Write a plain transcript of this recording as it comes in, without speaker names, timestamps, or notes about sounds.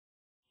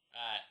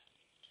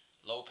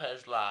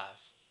Lopez Live.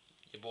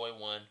 Your boy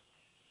won.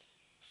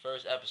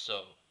 First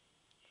episode.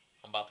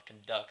 I'm about to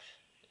conduct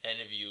an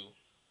interview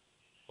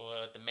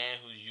with the man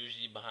who's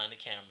usually behind the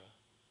camera,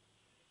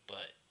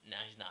 but now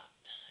he's not.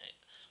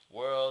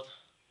 World,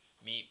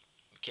 meet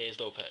Miqueas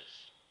Lopez.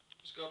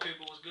 What's good,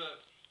 people? What's good?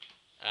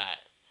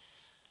 Alright.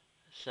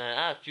 So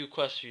I have a few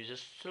questions for you,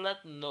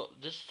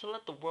 just to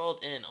let the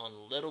world in on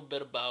a little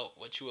bit about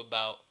what you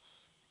about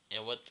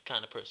and what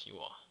kind of person you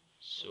are.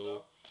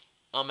 So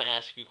I'm gonna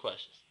ask you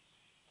questions.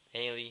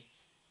 Haley,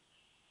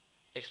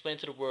 explain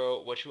to the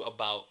world what you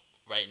about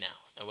right now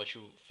and what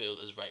you feel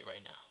is right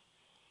now.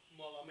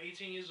 Well, I'm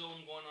 18 years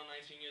old. I'm going on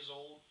 19 years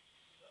old.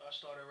 I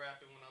started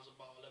rapping when I was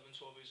about 11,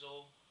 12 years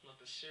old.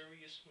 Nothing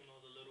serious.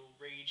 The little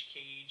rage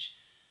cage,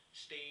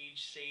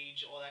 stage,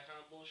 sage, all that kind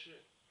of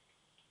bullshit.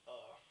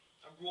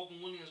 I grew up in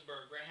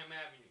Williamsburg, Graham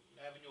Avenue,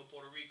 Avenue of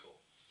Puerto Rico.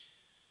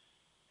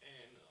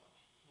 And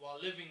while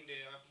living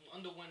there, I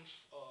underwent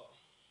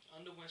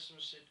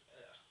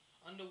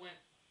underwent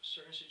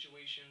certain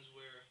situations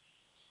where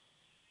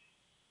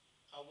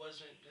I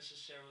wasn't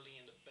necessarily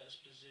in the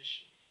best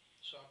position.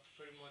 So I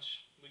pretty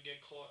much would get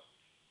caught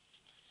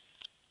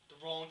the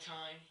wrong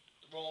time,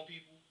 the wrong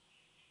people,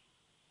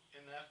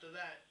 and after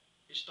that,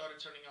 it started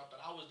turning out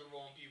that I was the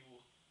wrong people.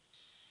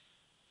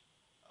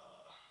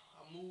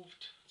 I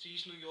moved to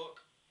East New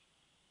York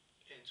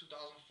in 2004,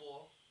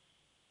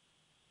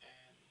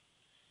 and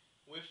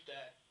with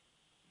that,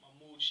 my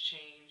moods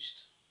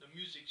changed, the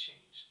music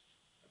changed.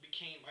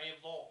 I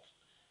evolved.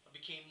 I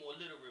became more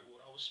literate. What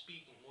I was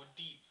speaking, more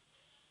deep.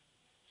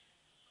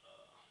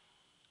 Uh,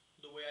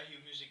 the way I hear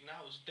music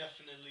now is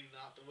definitely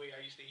not the way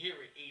I used to hear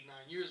it 8,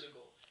 9 years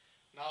ago.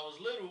 When I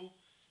was little,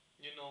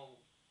 you know,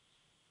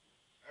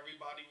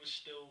 everybody was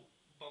still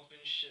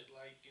bumping shit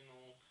like,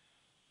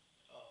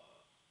 uh,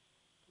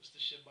 what's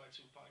the shit by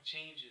Tupac?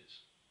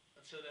 Changes.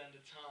 Until the end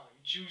of time.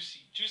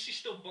 Juicy. Juicy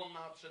still bumping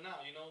out to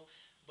now.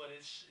 But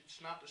it's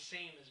not the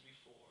same as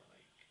before.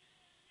 Like,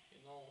 you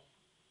know,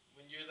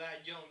 when you're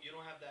that young, you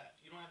don't have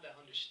that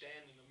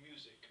understanding of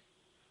music.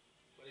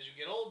 But as you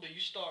get older,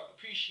 you start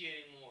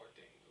appreciating more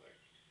things.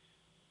 Like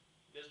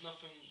there's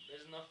nothing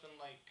there's nothing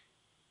like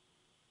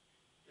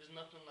there's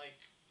nothing like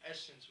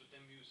essence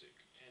within music.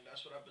 And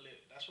that's what I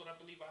believe. That's what I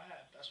believe I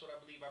have. That's what I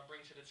believe I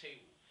bring to the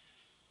table.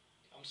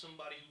 I'm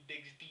somebody who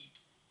digs deep,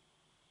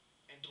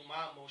 and through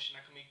my emotion,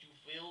 I can make you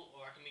feel,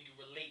 or I can make you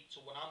relate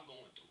to what I'm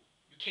going through.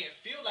 You can't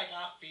feel like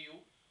I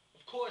feel,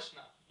 of course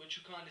not, but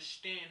you can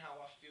understand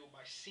how I feel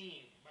by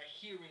seeing, by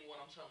hearing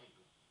what I'm telling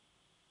you.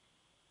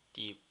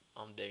 Deep.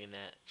 I'm digging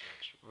that.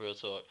 Real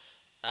talk.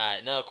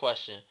 Alright, another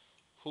question.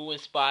 Who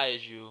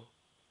inspires you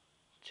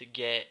to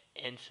get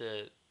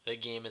into the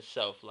game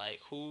itself? Like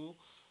who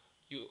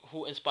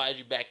inspired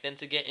you back then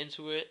to get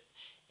into it,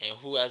 and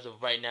who as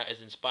of right now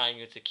is inspiring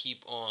you to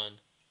keep on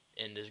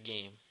in this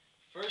game?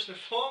 First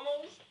and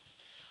foremost,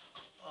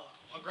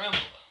 my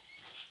grandmother.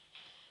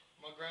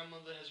 My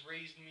grandmother has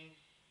raised me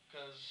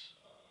because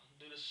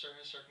due to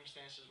certain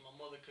circumstances, my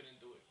mother couldn't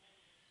do it.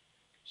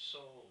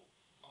 So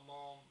my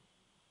mom,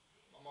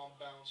 my mom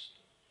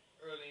bounced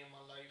early in my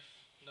life.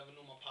 Never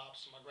knew my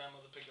pops, so my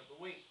grandmother picked up the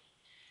weight.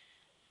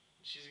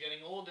 She's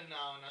getting older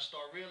now, and I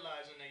start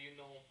realizing that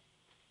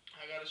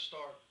I gotta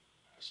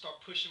start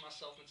pushing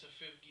myself into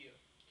fifth gear,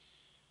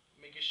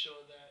 making sure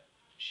that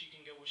she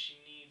can get what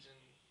she needs. And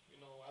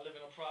I live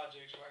in a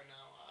projects right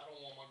now. I don't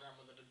want my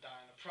grandmother to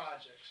die in the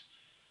projects.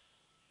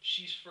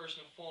 She's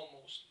first and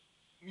foremost.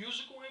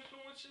 Musical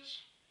influences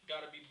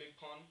gotta be Big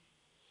Pun,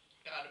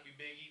 gotta be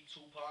Biggie,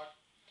 Tupac.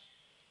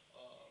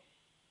 Uh,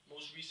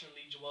 Most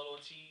recently, Joel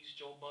Ortiz,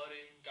 Joe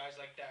Budden, guys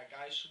like that,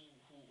 guys who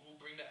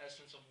bring the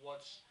essence of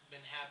what's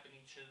been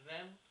happening to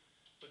them,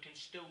 but can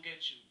still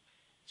get you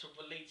to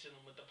relate to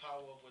them with the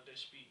power of what they're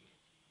speaking.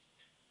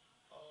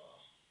 Uh,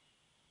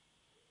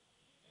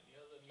 any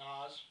other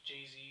Nas,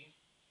 Jay Z,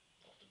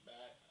 off the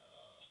bat,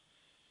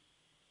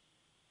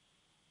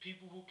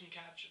 people who can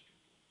capture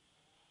people.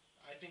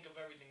 I think of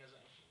everything as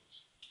an influence.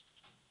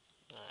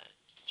 Alright,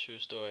 true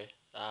story.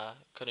 I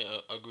couldn't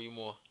agree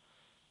more.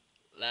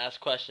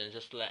 Last question,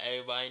 just to let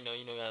everybody know,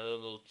 got a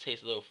little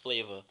taste, a little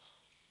flavor.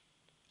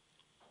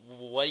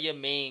 What are your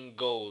main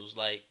goals?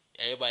 Like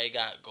everybody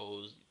got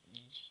goals.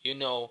 You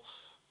know,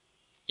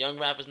 young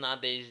rappers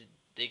nowadays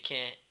they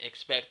can't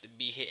expect to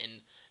be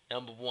hitting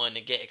number one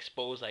and get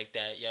exposed like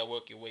that. You gotta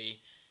work your way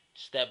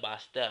step by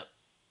step.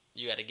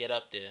 You gotta get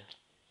up there.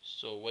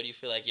 So, what do you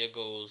feel like your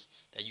goals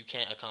that you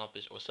can't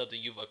accomplish, or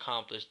something you've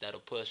accomplished that'll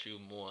push you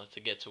more to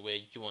get to where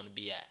you want to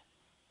be at?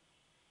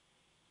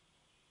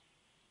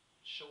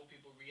 Show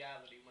people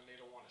reality when they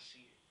don't want to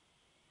see it.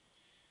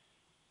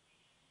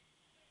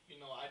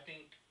 I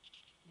think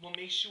what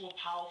makes you a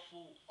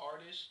powerful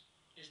artist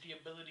is the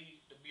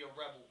ability to be a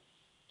rebel,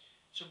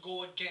 to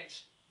go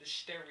against the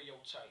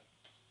stereotype.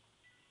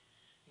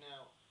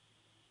 Now,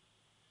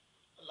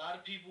 a lot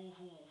of people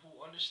who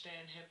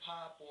understand hip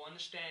hop or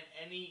understand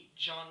any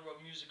genre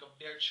of music of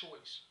their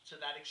choice to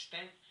that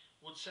extent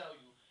will tell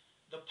you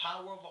the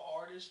power of an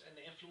artist and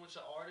the influence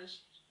of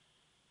artists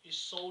is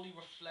solely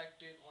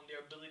reflected on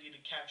their ability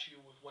to capture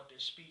you with what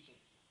they're speaking.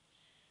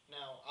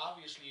 Now,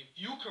 obviously, if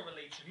you can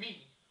relate to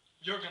me,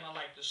 you're gonna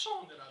like the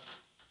song that I do,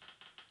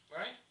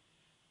 right?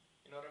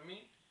 You know what I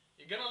mean?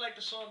 You're gonna like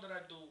the song that I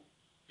do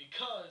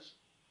because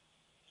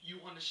you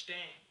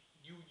understand.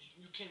 You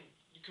you can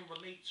you can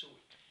relate to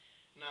it.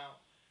 Now,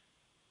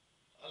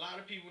 a lot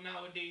of people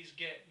nowadays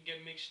get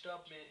mixed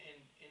up in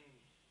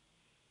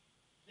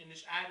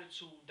this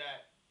attitude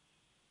that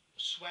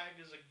swag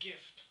is a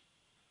gift.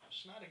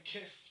 It's not a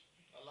gift.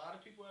 A lot of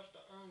people have to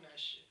earn that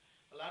shit.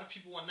 A lot of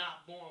people are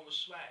not born with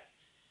swag.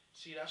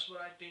 See, that's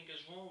what I think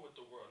is wrong with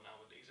the world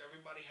nowadays.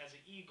 Everybody has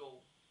an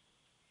ego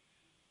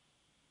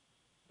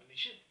when they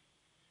shouldn't.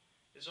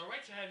 It's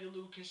alright to have your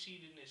little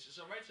conceitedness.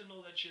 It's alright to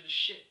know that you're the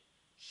shit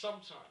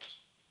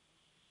sometimes.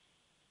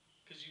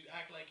 Because you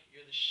act like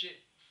you're the shit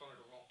in front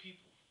of the wrong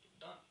people. You're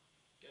done.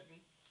 Get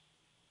me?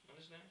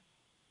 Understand?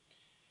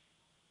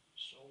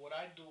 So what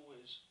I do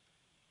is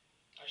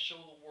I show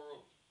the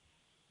world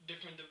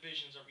different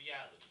divisions of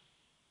reality.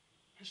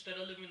 Instead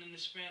of living in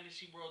this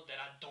fantasy world that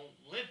I don't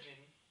live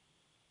in,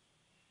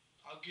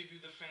 I'll give you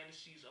the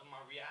fantasies of my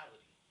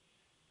reality.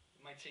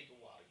 It might take a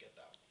while to get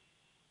that one.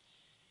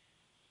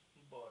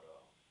 But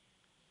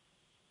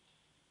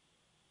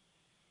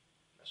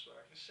that's what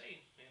I can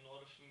say. In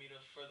order for me to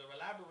further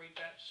elaborate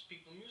that,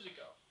 speak the music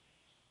out.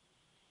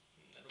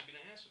 That'll be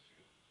the answer for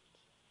you.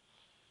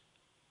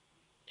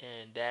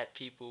 And that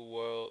People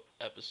World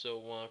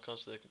episode 1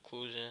 comes to the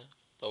conclusion.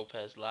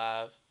 Lopez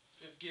Live.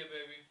 Fifth gear,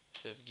 baby.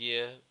 Fifth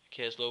gear.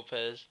 Miqueas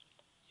Lopez.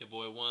 Your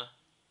boy One.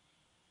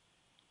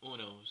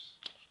 Unos.